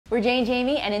We're Jay and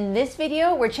Jaimie, and in this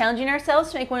video, we're challenging ourselves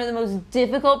to make one of the most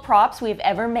difficult props we've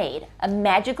ever made, a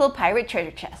magical pirate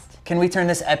treasure chest. Can we turn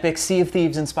this epic Sea of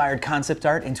Thieves inspired concept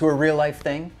art into a real life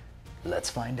thing? Let's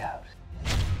find out.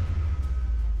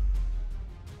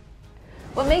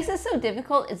 What makes this so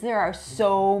difficult is there are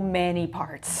so many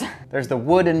parts. There's the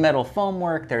wood and metal foam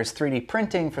work, there's 3D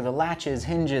printing for the latches,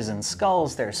 hinges, and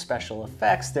skulls, there's special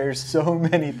effects, there's so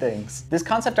many things. This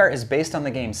concept art is based on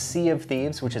the game Sea of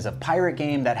Thieves, which is a pirate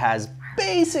game that has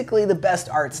basically the best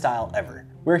art style ever.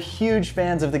 We're huge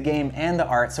fans of the game and the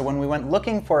art, so when we went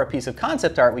looking for a piece of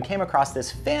concept art, we came across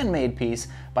this fan-made piece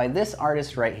by this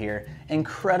artist right here.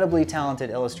 Incredibly talented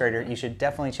illustrator. You should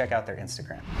definitely check out their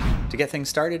Instagram. To get things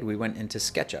started, we went into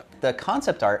SketchUp. The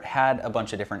concept art had a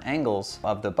bunch of different angles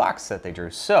of the box that they drew,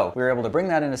 so we were able to bring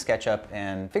that into SketchUp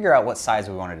and figure out what size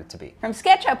we wanted it to be. From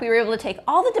SketchUp, we were able to take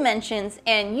all the dimensions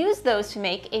and use those to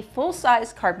make a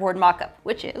full-size cardboard mock-up,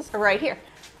 which is right here.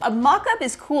 A mock-up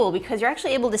is cool because you're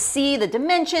actually able to see the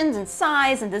dimensions and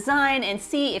size and design and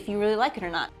see if you really like it or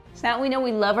not. So now we know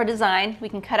we love our design, we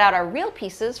can cut out our real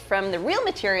pieces from the real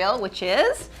material, which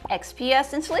is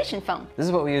XPS insulation foam. This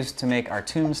is what we use to make our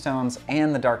tombstones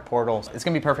and the dark portals. It's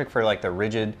gonna be perfect for like the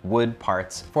rigid wood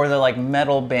parts. For the like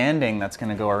metal banding that's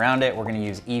gonna go around it, we're gonna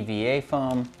use EVA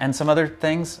foam and some other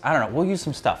things. I don't know, we'll use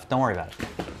some stuff, don't worry about it.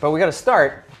 But we gotta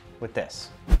start with this.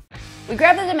 We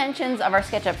grabbed the dimensions of our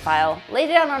SketchUp file,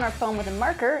 laid it out on our foam with a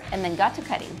marker, and then got to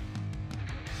cutting.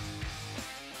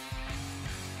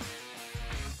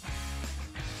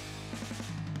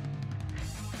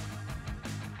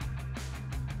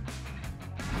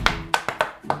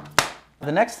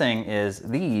 The next thing is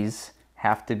these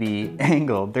have to be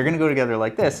angled. They're gonna go together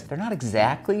like this. They're not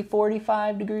exactly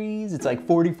 45 degrees. It's like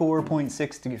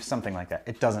 44.6 degrees, something like that.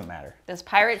 It doesn't matter. This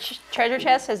pirate treasure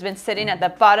chest has been sitting at the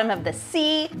bottom of the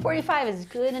sea. 45 is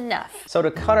good enough. So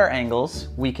to cut our angles,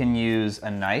 we can use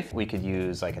a knife. We could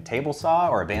use like a table saw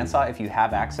or a bandsaw. If you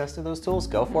have access to those tools,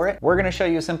 go for it. We're gonna show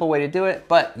you a simple way to do it,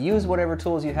 but use whatever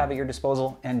tools you have at your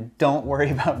disposal and don't worry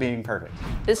about being perfect.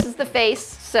 This is the face,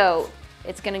 so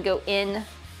it's gonna go in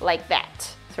like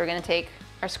that. So we're gonna take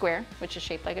our square, which is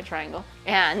shaped like a triangle,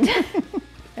 and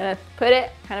gonna put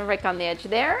it kind of right on the edge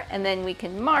there, and then we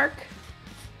can mark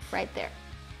right there.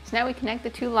 So now we connect the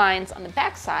two lines on the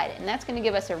back side, and that's gonna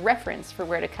give us a reference for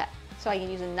where to cut. So I can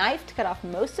use a knife to cut off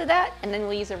most of that, and then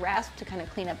we'll use a rasp to kind of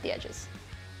clean up the edges.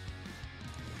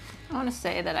 I wanna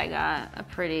say that I got a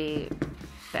pretty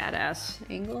fat ass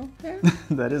angle there.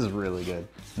 That is really good.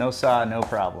 No saw, no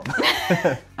problem.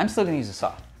 I'm still gonna use a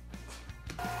saw.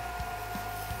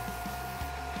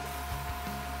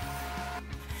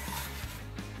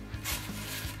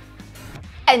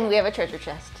 And we have a treasure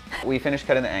chest. We finished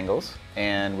cutting the angles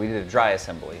and we did a dry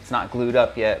assembly. It's not glued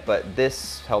up yet, but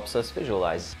this helps us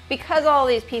visualize. Because all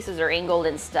these pieces are angled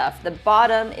and stuff, the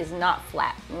bottom is not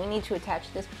flat. We need to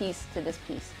attach this piece to this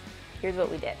piece. Here's what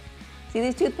we did. See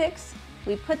these toothpicks?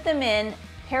 We put them in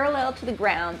parallel to the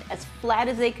ground, as flat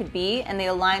as they could be, and they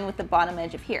align with the bottom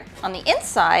edge of here. On the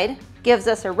inside, gives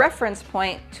us a reference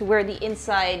point to where the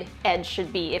inside edge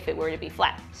should be if it were to be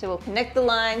flat. So we'll connect the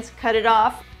lines, cut it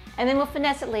off, and then we'll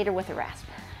finesse it later with a rasp.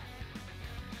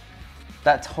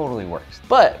 That totally works.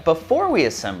 But before we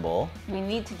assemble, we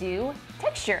need to do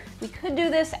texture. We could do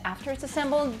this after it's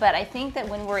assembled, but I think that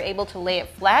when we're able to lay it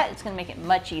flat, it's gonna make it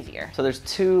much easier. So there's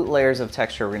two layers of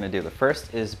texture we're gonna do. The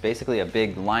first is basically a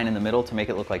big line in the middle to make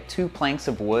it look like two planks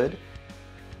of wood.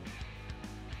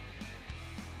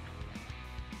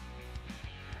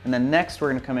 And then next we're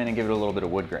gonna come in and give it a little bit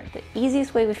of wood grain. The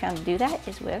easiest way we found to do that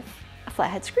is with a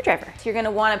flathead screwdriver. So you're gonna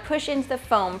wanna push into the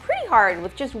foam pretty hard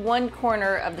with just one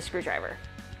corner of the screwdriver.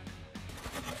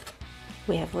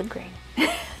 We have wood grain.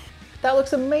 That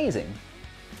looks amazing.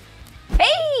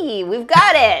 Hey, we've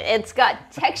got it. It's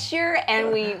got texture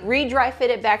and we re-dry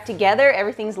fit it back together.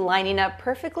 Everything's lining up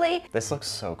perfectly. This looks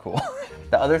so cool.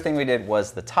 The other thing we did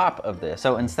was the top of this.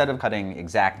 So instead of cutting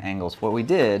exact angles, what we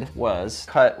did was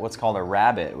cut what's called a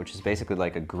rabbet, which is basically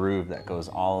like a groove that goes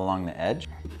all along the edge.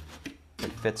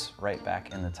 It fits right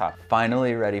back in the top.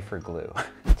 Finally ready for glue.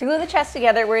 To glue the chest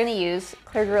together, we're gonna use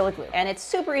clear Gorilla Glue. And it's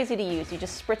super easy to use. You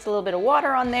just spritz a little bit of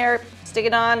water on there, stick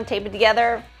it on, tape it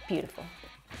together. Beautiful.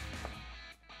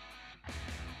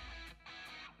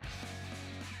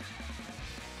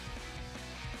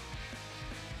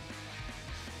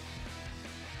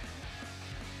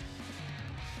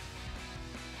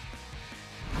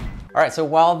 All right, so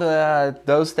while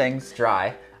those things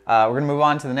dry, we're gonna move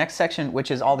on to the next section,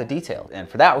 which is all the detail. And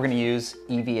for that, we're gonna use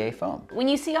EVA foam. When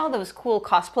you see all those cool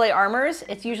cosplay armors,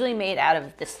 it's usually made out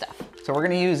of this stuff. So we're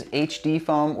gonna use HD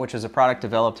foam, which is a product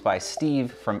developed by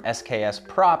Steve from SKS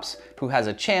Props, who has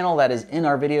a channel that is in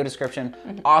our video description.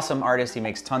 Awesome artist, he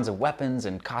makes tons of weapons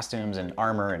and costumes and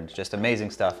armor and just amazing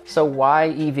stuff. So why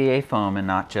EVA foam and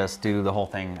not just do the whole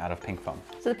thing out of pink foam?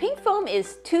 So the pink foam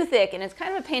is too thick and it's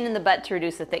kind of a pain in the butt to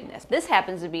reduce the thickness. This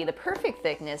happens to be the perfect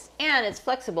thickness and it's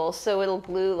flexible, so it'll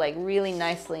glue like really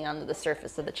nicely onto the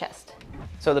surface of the chest.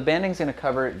 So the banding's gonna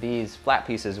cover these flat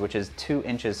pieces, which is 2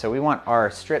 inches. So we want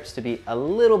our strips to be a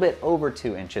little bit over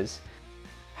 2 inches.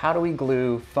 How do we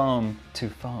glue foam to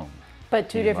foam? But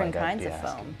two different kinds of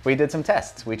foam. We did some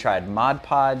tests. We tried Mod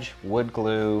Podge, wood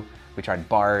glue, we tried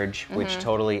Barge, which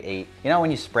totally ate. You know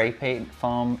when you spray paint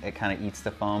foam, it kind of eats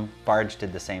the foam? Barge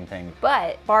did the same thing.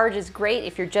 But Barge is great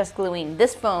if you're just gluing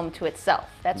this foam to itself.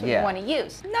 That's what you want to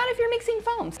use. Not if you're mixing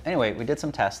foams. Anyway, we did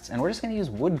some tests and we're just gonna use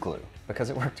wood glue because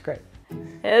it worked great.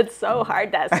 It's so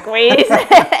hard to squeeze.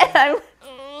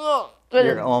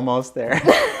 You're almost there.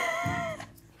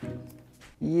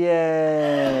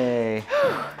 Yay.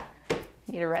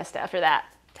 Need a rest after that.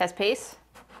 Test pace.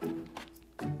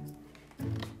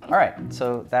 All right,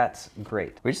 so that's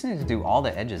great. We just need to do all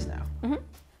the edges now.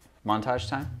 Montage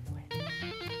time.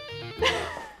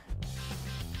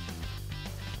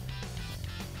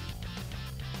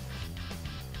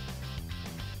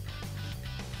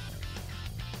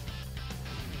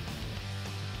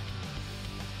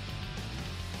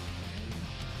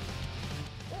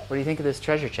 What do you think of this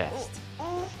treasure chest?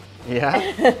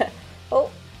 Yeah? Oh.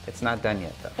 It's not done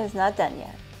yet though. It's not done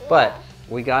yet. But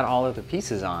we got all of the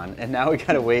pieces on and now we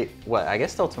gotta wait, what, I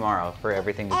guess till tomorrow for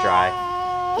everything to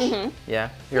dry. Yeah?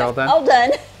 You're all done? All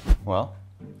done. Well.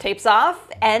 Tape's off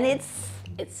and it's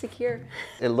secure.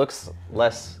 It looks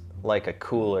less like a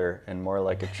cooler and more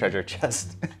like a treasure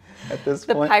chest at this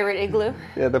point. The pirate igloo.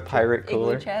 Yeah, the pirate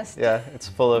cooler. Igloo chest. Yeah, it's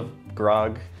full of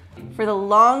grog. For the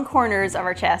long corners of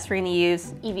our chest, we're gonna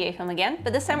use EVA foam again,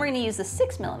 but this time we're gonna use the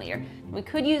 6mm. We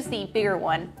could use the bigger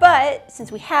one, but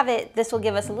since we have it, this will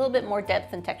give us a little bit more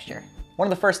depth and texture. One of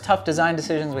the first tough design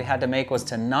decisions we had to make was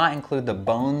to not include the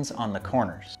bones on the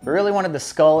corners. We really wanted the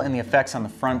skull and the effects on the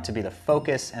front to be the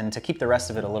focus and to keep the rest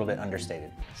of it a little bit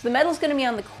understated. So the metal's gonna be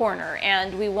on the corner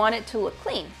and we want it to look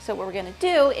clean. So what we're gonna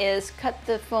do is cut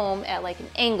the foam at like an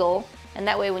angle, and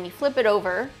that way when you flip it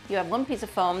over, you have one piece of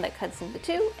foam that cuts into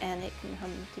two and it can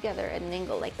come together at an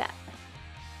angle like that.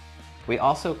 We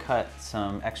also cut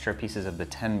some extra pieces of the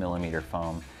 10mm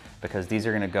foam because these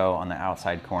are gonna go on the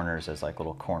outside corners as like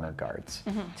little corner guards.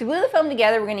 To glue the foam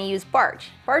together, we're gonna use Barge.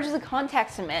 Barge is a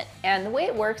contact cement, and the way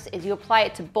it works is you apply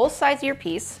it to both sides of your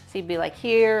piece. So you'd be like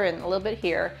here and a little bit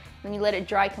here. Then you let it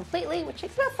dry completely, which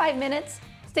takes about 5 minutes.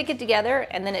 Stick it together,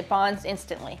 and then it bonds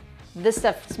instantly. This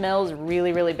stuff smells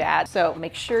really, really bad, so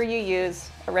make sure you use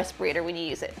a respirator when you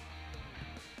use it.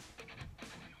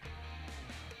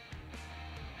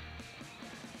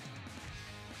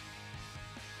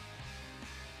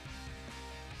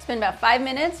 It's been about 5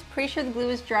 minutes. Pretty sure the glue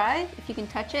is dry. If you can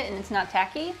touch it and it's not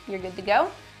tacky, you're good to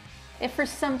go. If for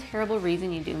some terrible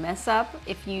reason you do mess up,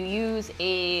 if you use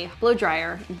a blow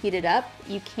dryer and heat it up,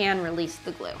 you can release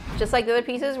the glue. Just like the other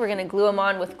pieces, we're gonna glue them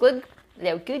on with good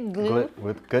glue.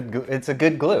 With good glue. It's a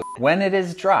good glue. When it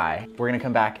is dry, we're gonna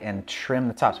come back and trim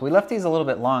the tops. We left these a little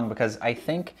bit long because I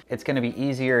think it's gonna be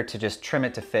easier to just trim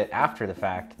it to fit after the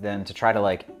fact than to try to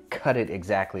like cut it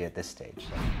exactly at this stage.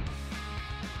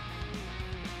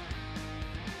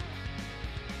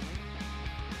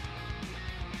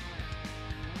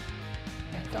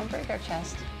 Don't break our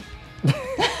chest.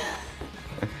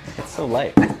 It's so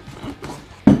light.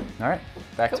 All right,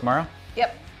 back tomorrow?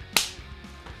 Yep.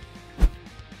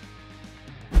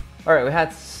 All right,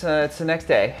 it's the next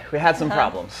day. We had some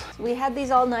problems. So we had these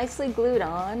all nicely glued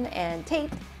on and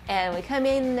taped, and we come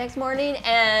in the next morning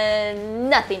and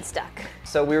nothing stuck.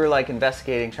 So we were like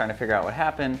investigating, trying to figure out what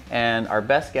happened, and our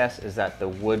best guess is that the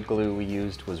wood glue we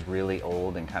used was really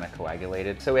old and kind of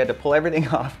coagulated. So we had to pull everything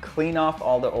off, clean off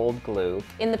all the old glue.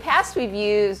 In the past, we've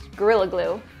used Gorilla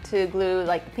Glue to glue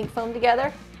like the pink foam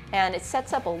together, and it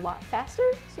sets up a lot faster,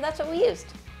 so that's what we used.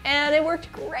 And it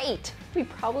worked great. We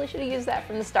probably should have used that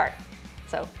from the start.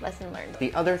 So, lesson learned.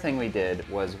 The other thing we did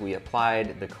was we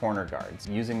applied the corner guards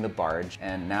using the Barge,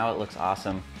 and now it looks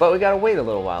awesome. But we gotta wait a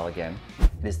little while again.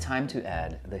 It is time to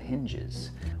add the hinges.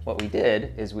 What we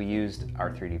did is we used our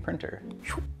 3D printer,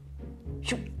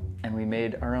 and we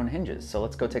made our own hinges. So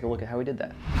let's go take a look at how we did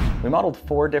that. We modeled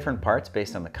 4 different parts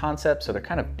based on the concept, so they're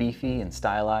kind of beefy and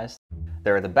stylized.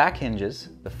 There are the back hinges,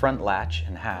 the front latch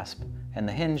and hasp, and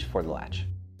the hinge for the latch.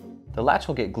 The latch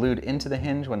will get glued into the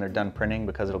hinge when they're done printing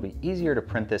because it'll be easier to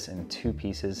print this in 2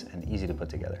 pieces and easy to put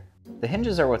together. The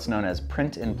hinges are what's known as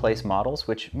print-in-place models,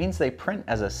 which means they print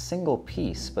as a single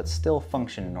piece but still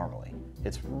function normally.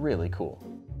 It's really cool.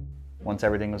 Once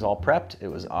everything was all prepped, it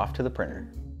was off to the printer.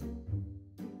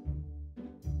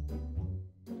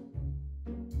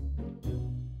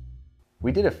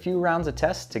 We did a few rounds of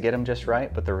tests to get them just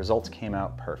right, but the results came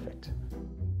out perfect.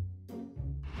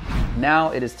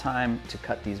 Now it is time to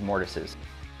cut these mortises.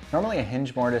 Normally a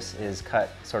hinge mortise is cut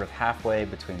sort of halfway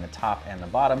between the top and the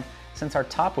bottom. Since our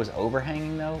top was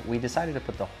overhanging though, we decided to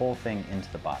put the whole thing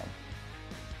into the bottom.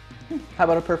 How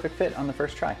about a perfect fit on the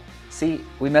first try? See,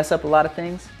 we mess up a lot of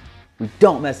things. We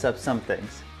don't mess up some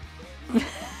things.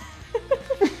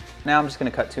 Now I'm just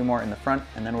gonna cut 2 more in the front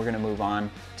and then we're gonna move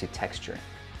on to texturing.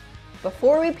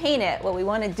 Before we paint it, what we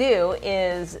want to do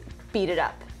is beat it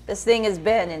up. This thing has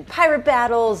been in pirate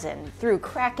battles and through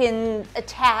Kraken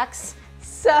attacks,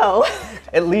 so...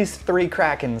 At least 3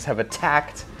 Krakens have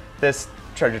attacked this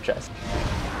treasure chest.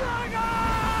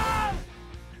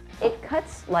 It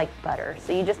cuts like butter,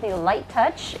 so you just need a light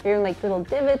touch. You're gonna make little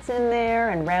divots in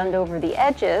there and round over the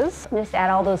edges. Just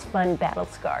add all those fun battle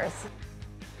scars.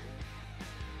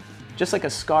 Just like a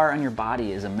scar on your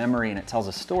body is a memory and it tells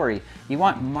a story, you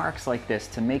want marks like this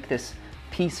to make this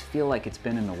piece feel like it's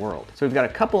been in the world. So we've got a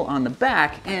couple on the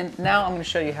back, and now I'm going to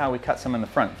show you how we cut some in the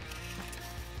front.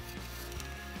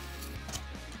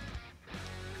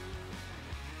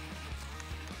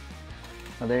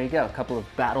 Well, there you go, a couple of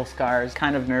battle scars.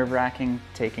 Kind of nerve-wracking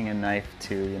taking a knife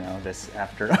to, you know, this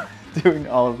after doing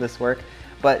all of this work,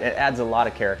 but it adds a lot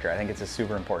of character. I think it's a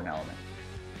super important element.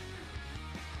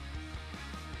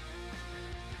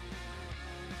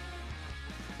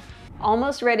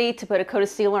 Almost ready to put a coat of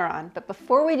sealer on, but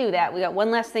before we do that, we got one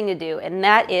last thing to do, and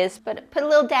that is put a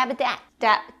little dab of dap.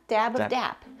 Dab of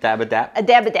dap. Dab of dap? A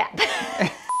dab of dap.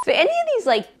 So any of these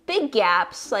like big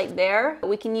gaps like there,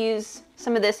 we can use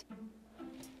some of this.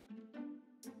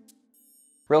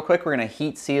 Real quick, we're gonna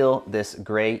heat seal this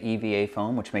gray EVA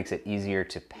foam, which makes it easier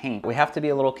to paint. We have to be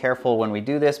a little careful when we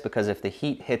do this because if the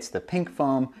heat hits the pink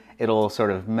foam, it'll sort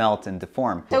of melt and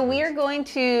deform. So we are going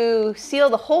to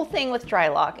seal the whole thing with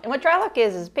Drylock. And what Drylock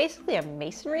is basically a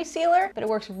masonry sealer, but it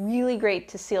works really great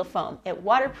to seal foam. It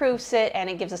waterproofs it and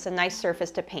it gives us a nice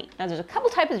surface to paint. Now there's a couple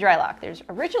types of Drylock. There's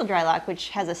original Drylock, which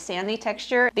has a sandy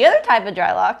texture. The other type of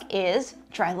Drylock is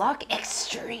Drylock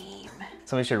Extreme.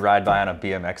 Somebody should ride by on a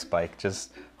BMX bike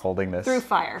just holding this. Through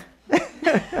fire.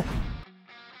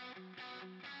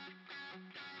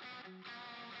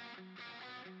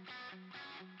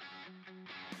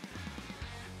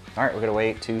 All right, we're gonna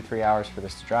wait 2-3 hours for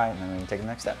this to dry and then we're gonna take the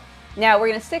next step. Now we're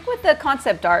gonna stick with the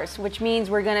concept arts, which means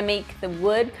we're gonna make the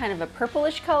wood kind of a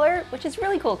purplish color, which is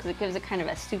really cool because it gives it kind of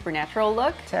a supernatural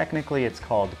look. Technically it's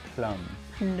called plum.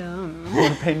 Plum.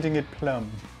 We're painting it plum.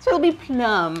 So it'll be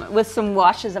plum with some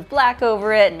washes of black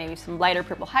over it and maybe some lighter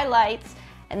purple highlights.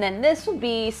 And then this will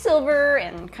be silver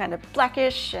and kind of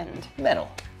blackish and Metal.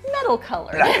 metal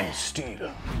color. Black and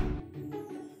steel.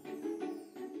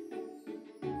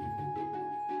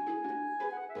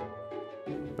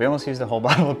 We almost used a whole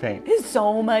bottle of paint. It's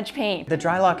so much paint. The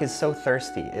Drylock is so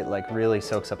thirsty, it like really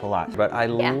soaks up a lot. But I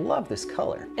love this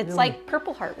color. It's like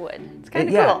purple heart wood. It's kind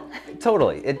of Yeah, cool.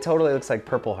 totally. It totally looks like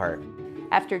purple heart.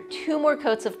 After 2 more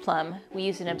coats of plum, we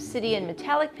use an obsidian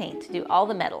metallic paint to do all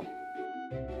the metal.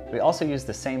 We also use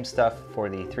the same stuff for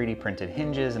the 3D printed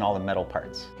hinges and all the metal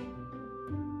parts.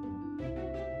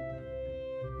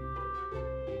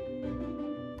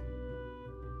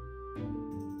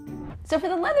 So for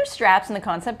the leather straps in the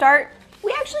concept art,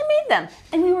 we actually made them.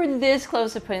 And we were this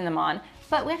close to putting them on,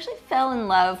 but we actually fell in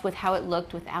love with how it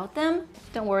looked without them.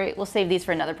 Don't worry, we'll save these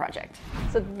for another project.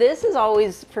 So this is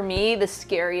always, for me, the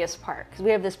scariest part, because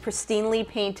we have this pristinely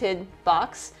painted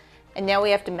box, and now we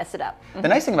have to mess it up. The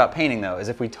nice thing about painting though is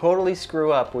if we totally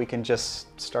screw up, we can just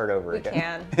start over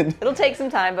again. We can. It'll take some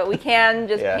time, but we can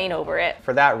just paint over it.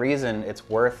 For that reason, it's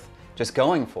worth just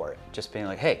going for it. Just being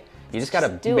like, hey, you just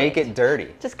gotta make it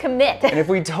dirty. Just commit. And if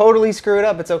we totally screw it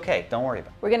up, it's okay. Don't worry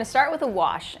about it. We're gonna start with a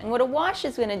wash. And what a wash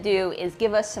is gonna do is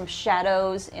give us some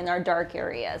shadows in our dark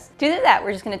areas. To do that,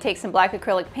 we're just gonna take some black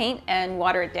acrylic paint and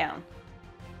water it down.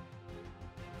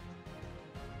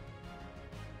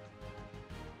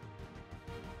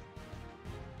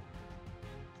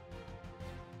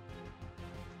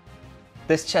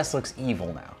 This chest looks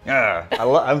evil now.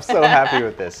 I'm so happy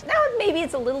with this. Now maybe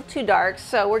it's a little too dark,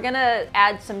 so we're gonna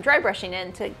add some dry brushing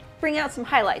in to bring out some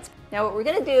highlights. Now what we're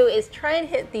gonna do is try and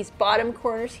hit these bottom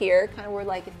corners here, kind of where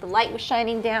like if the light was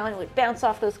shining down, it would bounce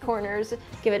off those corners,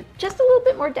 give it just a little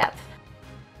bit more depth.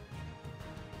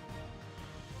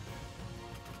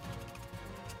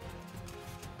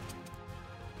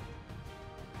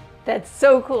 That's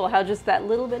so cool how just that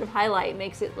little bit of highlight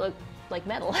makes it look like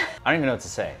metal. I don't even know what to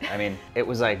say. I mean, it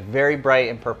was like very bright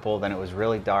and purple, then it was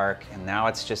really dark, and now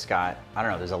it's just got, I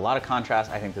don't know, there's a lot of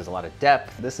contrast. I think there's a lot of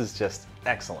depth. This is just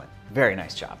excellent. Very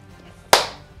nice job.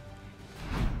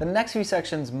 The next few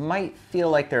sections might feel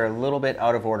like they're a little bit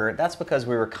out of order. That's because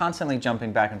we were constantly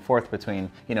jumping back and forth between,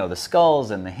 you know, the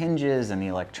skulls and the hinges and the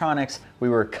electronics. We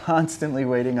were constantly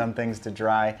waiting on things to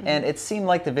dry, and it seemed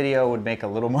like the video would make a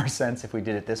little more sense if we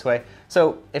did it this way.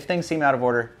 So if things seem out of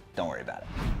order, don't worry about it.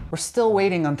 We're still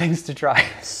waiting on things to dry.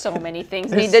 So many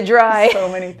things need to dry. So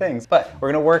many things. But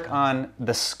we're gonna work on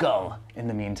the skull in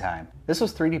the meantime. This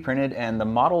was 3D printed, and the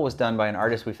model was done by an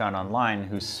artist we found online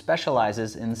who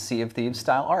specializes in Sea of Thieves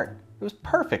style art. It was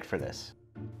perfect for this.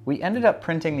 We ended up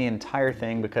printing the entire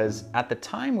thing because at the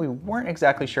time we weren't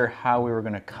exactly sure how we were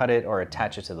gonna cut it or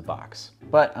attach it to the box.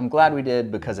 But I'm glad we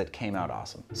did because it came out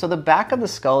awesome. So the back of the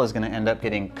skull is gonna end up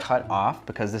getting cut off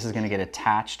because this is gonna get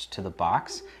attached to the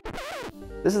box.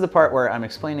 This is the part where I'm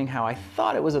explaining how I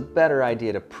thought it was a better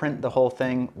idea to print the whole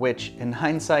thing, which in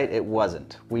hindsight it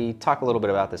wasn't. We talk a little bit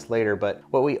about this later, but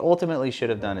what we ultimately should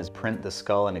have done is print the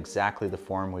skull in exactly the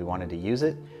form we wanted to use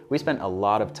it. We spent a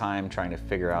lot of time trying to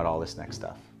figure out all this next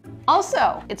stuff.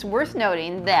 Also, it's worth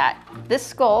noting that this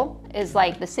skull is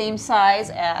like the same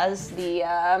size as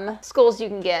the skulls you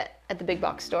can get at the big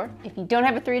box store. If you don't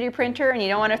have a 3D printer and you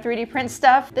don't want to 3D print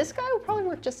stuff, this guy will probably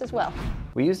work just as well.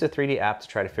 We used a 3D app to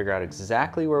try to figure out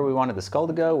exactly where we wanted the skull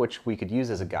to go, which we could use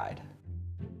as a guide.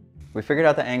 We figured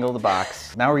out the angle of the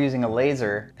box. Now we're using a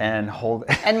laser and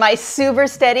And my super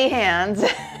steady hands.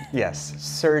 Yes,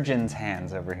 surgeon's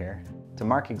hands over here, to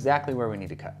mark exactly where we need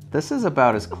to cut. This is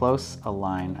about as close a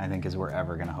line, I think, as we're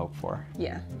ever gonna hope for.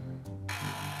 Yeah.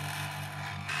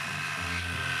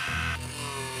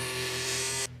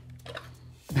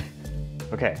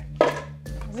 Okay.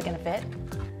 Is it gonna fit?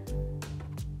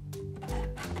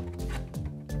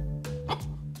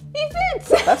 He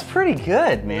fits! That's pretty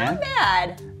good, man. Not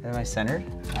bad. Am I centered?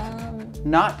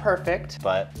 Not perfect,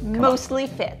 but mostly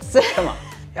fits. Come on.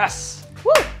 Yes.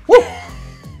 Woo! Woo!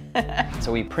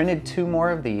 So we printed 2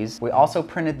 more of these. We also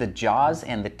printed the jaws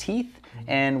and the teeth,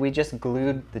 and we just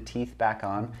glued the teeth back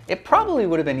on. It probably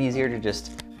would have been easier to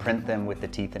just print them with the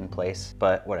teeth in place,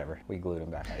 but whatever, we glued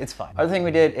them back on. It's fine. Other thing we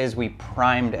did is we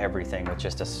primed everything with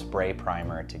just a spray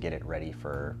primer to get it ready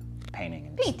for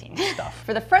painting and stuff.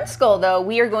 For the front skull though,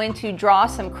 we are going to draw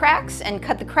some cracks and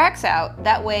cut the cracks out.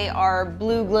 That way our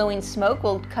blue glowing smoke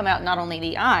will come out not only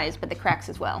the eyes, but the cracks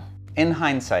as well. In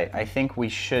hindsight, I think we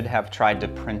should have tried to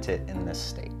print it in this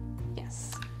state.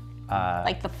 Yes.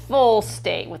 Like the full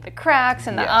state with the cracks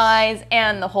and the eyes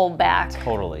and the whole back.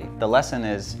 Totally. The lesson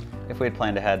is, if we had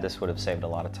planned ahead, this would have saved a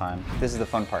lot of time. This is the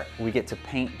fun part. We get to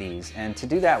paint these, and to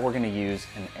do that, we're gonna use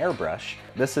an airbrush.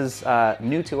 This is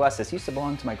new to us. This used to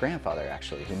belong to my grandfather,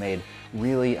 actually, who made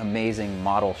really amazing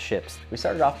model ships. We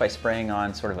started off by spraying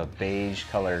on sort of a beige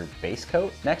colored base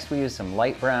coat. Next, we used some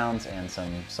light browns and some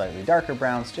slightly darker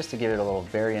browns just to give it a little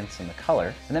variance in the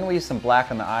color. And then we used some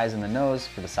black on the eyes and the nose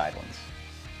for the side ones.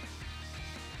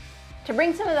 To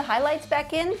bring some of the highlights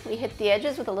back in, we hit the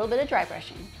edges with a little bit of dry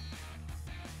brushing.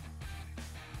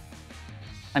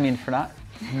 I mean, for not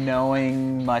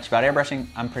knowing much about airbrushing,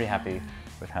 I'm pretty happy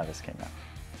with how this came out.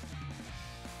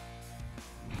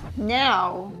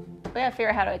 Now, we gotta figure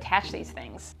out how to attach these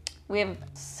things. We have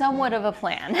somewhat of a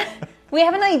plan. We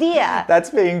have an idea. That's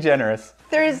being generous.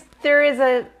 There is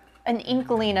an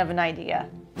inkling of an idea.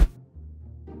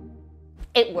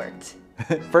 It worked.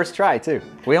 First try, too.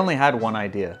 We only had one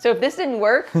idea. So if this didn't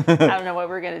work, I don't know what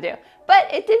we're gonna do.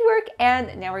 But it did work,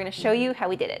 and now we're gonna show you how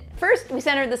we did it. First, we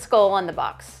centered the skull on the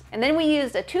box, and then we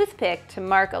used a toothpick to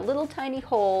mark a little tiny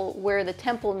hole where the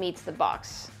temple meets the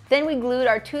box. Then we glued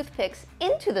our toothpicks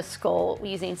into the skull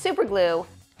using super glue,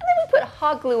 and then we put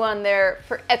hot glue on there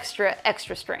for extra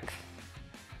strength.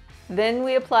 Then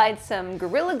we applied some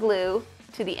Gorilla Glue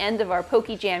to the end of our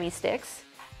pokey jammy sticks,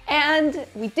 and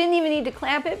we didn't even need to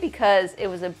clamp it because it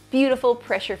was a beautiful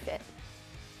pressure fit.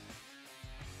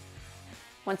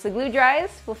 Once the glue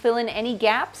dries, we'll fill in any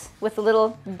gaps with a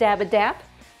little dab-a-dap,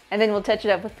 and then we'll touch it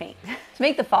up with paint. To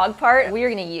make the fog part, we are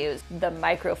gonna use the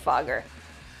micro fogger.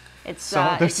 There's so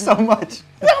much.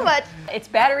 So much. It's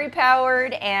battery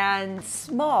powered and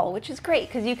small, which is great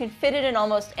because you can fit it in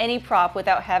almost any prop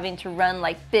without having to run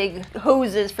like big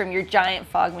hoses from your giant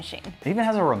fog machine. It even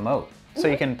has a remote, so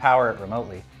you can power it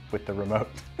remotely with the remote.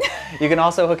 You can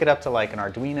also hook it up to like an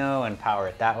Arduino and power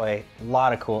it that way. A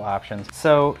lot of cool options.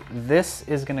 So this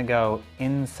is gonna go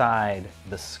inside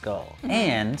the skull.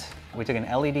 And we took an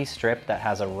LED strip that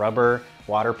has a rubber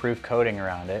waterproof coating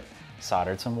around it,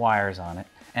 soldered some wires on it,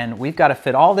 and we've got to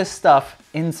fit all this stuff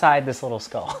inside this little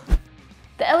skull.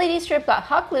 The LED strip got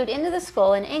hot glued into the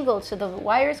skull and angled so the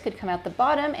wires could come out the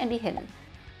bottom and be hidden.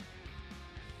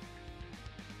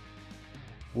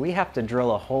 We have to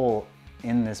drill a hole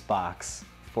in this box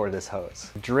for this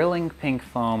hose. Drilling pink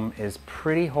foam is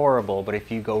pretty horrible, but if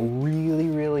you go really,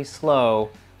 really slow,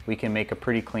 we can make a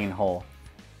pretty clean hole.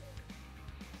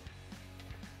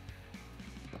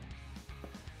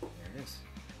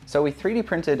 So we 3D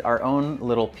printed our own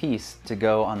little piece to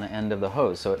go on the end of the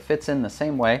hose. So it fits in the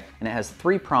same way, and it has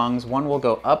 3 prongs. One will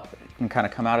go up and kind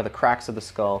of come out of the cracks of the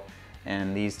skull,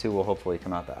 and these 2 will hopefully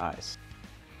come out the eyes.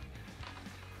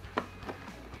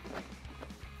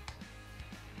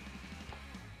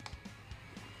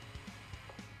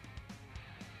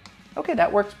 Okay, that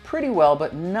works pretty well,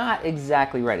 but not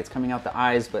exactly right. It's coming out the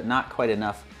eyes, but not quite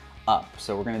enough up.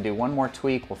 So we're gonna do one more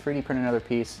tweak. We'll 3D print another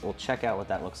piece. We'll check out what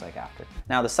that looks like after.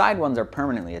 Now the side ones are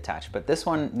permanently attached, but this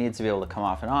one needs to be able to come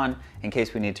off and on in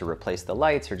case we need to replace the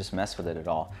lights or just mess with it at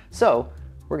all. So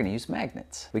we're gonna use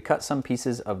magnets. We cut some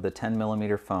pieces of the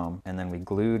 10mm foam, and then we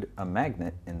glued a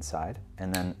magnet inside,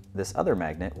 and then this other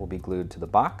magnet will be glued to the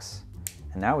box.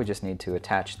 And now we just need to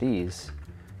attach these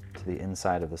to the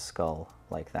inside of the skull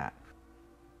like that.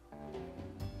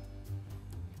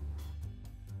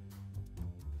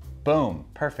 Boom,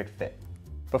 perfect fit.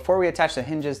 Before we attach the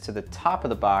hinges to the top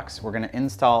of the box, we're gonna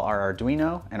install our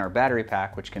Arduino and our battery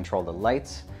pack, which control the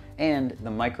lights and the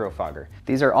microfogger.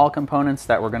 These are all components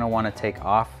that we're gonna wanna take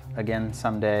off again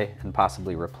someday and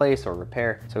possibly replace or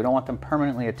repair, so we don't want them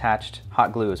permanently attached.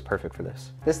 Hot glue is perfect for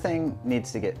this. This thing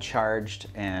needs to get charged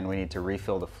and we need to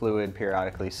refill the fluid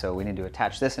periodically, so we need to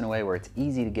attach this in a way where it's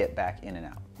easy to get back in and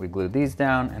out. We glued these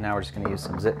down, and now we're just gonna use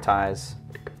some zip ties.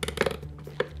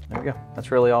 There we go,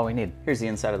 that's really all we need. Here's the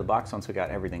inside of the box once we got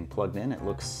everything plugged in. It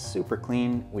looks super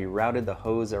clean. We routed the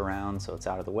hose around so it's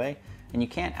out of the way, and you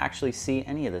can't actually see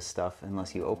any of this stuff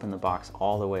unless you open the box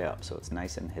all the way up, so it's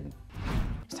nice and hidden.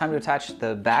 It's time to attach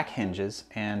the back hinges,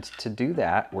 and to do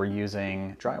that, we're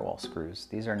using drywall screws.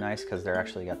 These are nice because they're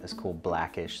actually got this cool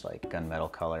blackish, like gunmetal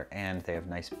color, and they have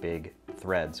nice big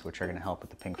threads, which are gonna help with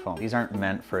the pink foam. These aren't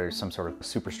meant for some sort of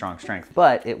super strong strength,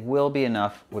 but it will be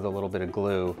enough with a little bit of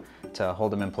glue to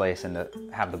hold them in place and to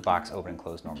have the box open and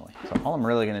close normally. So all I'm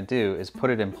really gonna do is put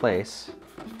it in place.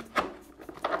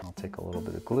 I'll take a little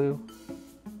bit of glue.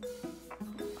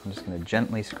 I'm just gonna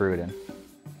gently screw it in.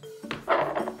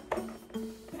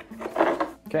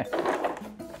 Okay.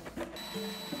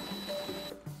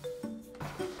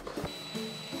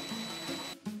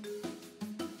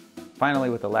 Finally,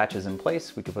 with the latches in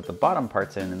place, we can put the bottom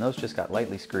parts in, and those just got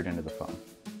lightly screwed into the foam.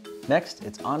 Next,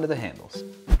 it's onto the handles.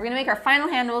 We're gonna make our final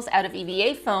handles out of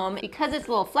EVA foam. Because it's a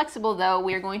little flexible though,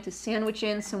 we are going to sandwich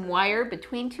in some wire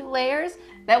between 2 layers.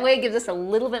 That way it gives us a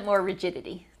little bit more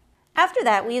rigidity. After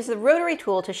that, we use the rotary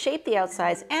tool to shape the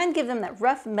outsides and give them that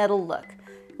rough metal look.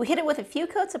 We hit it with a few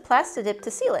coats of Plastidip to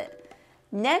seal it.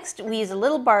 Next, we use a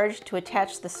little barge to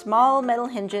attach the small metal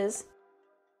hinges.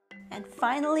 And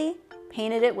finally,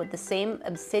 painted it with the same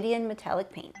obsidian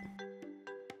metallic paint.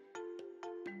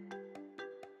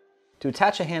 To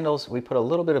attach the handles, we put a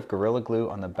little bit of Gorilla Glue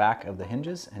on the back of the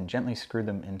hinges and gently screw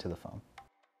them into the foam.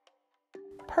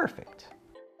 Perfect.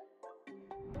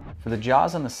 For the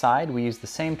jaws on the side, we used the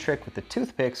same trick with the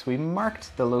toothpicks. We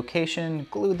marked the location,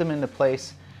 glued them into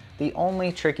place. The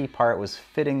only tricky part was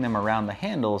fitting them around the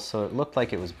handles so it looked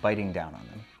like it was biting down on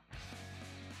them.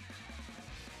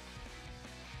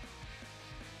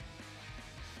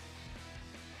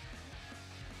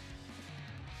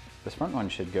 This front one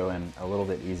should go in a little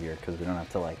bit easier because we don't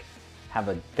have to like have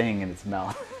a thing in its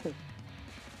mouth.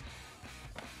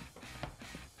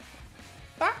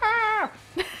 Ah!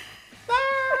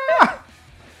 Ah!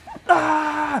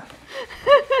 Ah!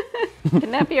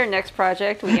 Can that be our next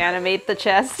project? We animate the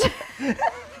chest.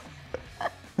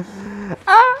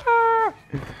 Ah!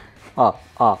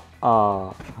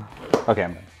 Okay,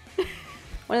 I'm done.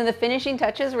 One of the finishing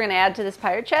touches we're gonna add to this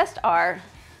pirate chest are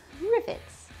rivets.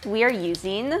 We are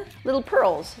using little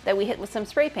pearls that we hit with some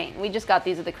spray paint. We just got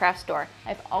these at the craft store.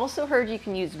 I've also heard you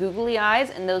can use googly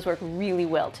eyes, and those work really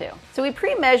well too. So we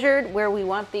pre-measured where we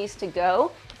want these to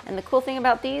go, and the cool thing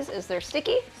about these is they're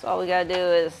sticky, so all we gotta do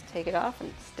is take it off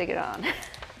and stick it on.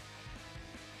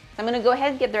 I'm gonna go ahead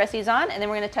and get the rest of these on, and then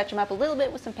we're gonna touch them up a little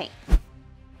bit with some paint.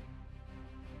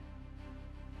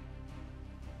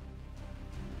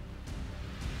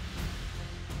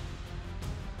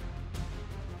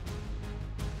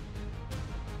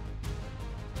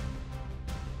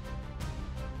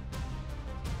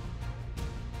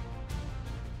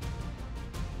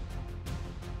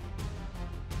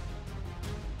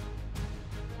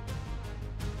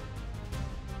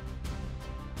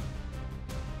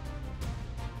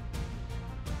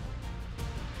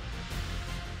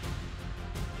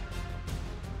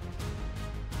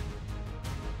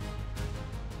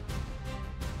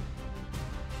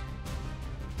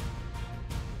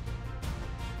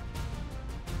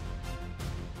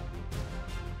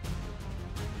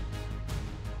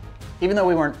 Even though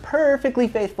we weren't perfectly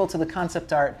faithful to the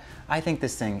concept art, I think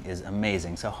this thing is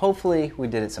amazing. So hopefully we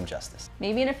did it some justice.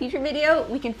 Maybe in a future video,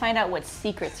 we can find out what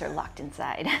secrets are locked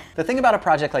inside. The thing about a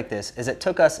project like this is it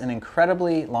took us an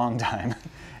incredibly long time.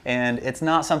 And it's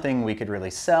not something we could really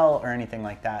sell or anything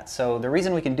like that. So the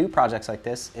reason we can do projects like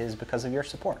this is because of your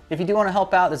support. If you do want to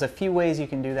help out, there's a few ways you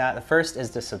can do that. The first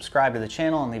is to subscribe to the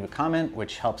channel and leave a comment,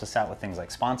 which helps us out with things like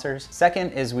sponsors.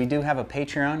 Second is we do have a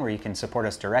Patreon where you can support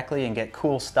us directly and get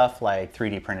cool stuff like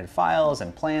 3D printed files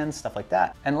and plans, stuff like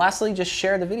that. And lastly, just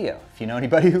share the video. If you know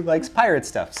anybody who likes pirate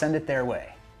stuff, send it their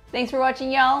way. Thanks for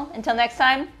watching, y'all. Until next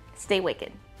time, stay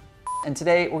wicked. And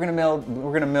today we're gonna mild it.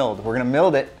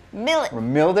 Mill it. We're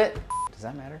gonna mild it. Does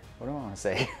that matter? What do I want to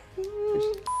say?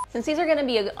 Since these are gonna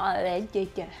be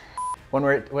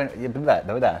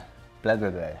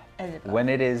when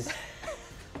it is,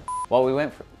 well, we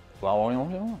went for, well, we,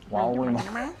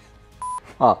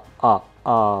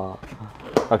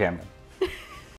 okay, I'm done.